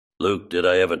Luke, did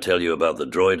I ever tell you about the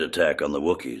droid attack on the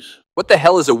Wookiees? What the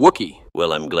hell is a Wookiee?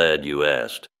 Well, I'm glad you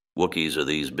asked. Wookiees are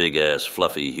these big-ass,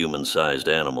 fluffy, human-sized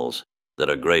animals that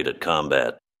are great at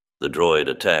combat. The droid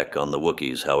attack on the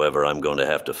Wookiees, however, I'm going to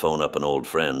have to phone up an old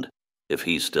friend, if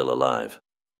he's still alive.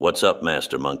 What's up,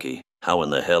 Master Monkey? How in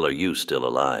the hell are you still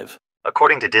alive?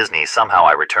 According to Disney, somehow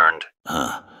I returned.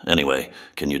 Anyway,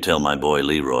 can you tell my boy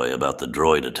Leroy about the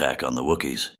droid attack on the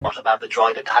Wookiees? What about the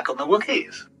droid attack on the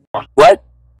Wookiees? What?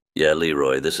 Yeah,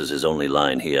 Leroy, this is his only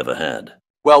line he ever had.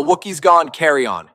 Well, Wookiee's gone, carry on.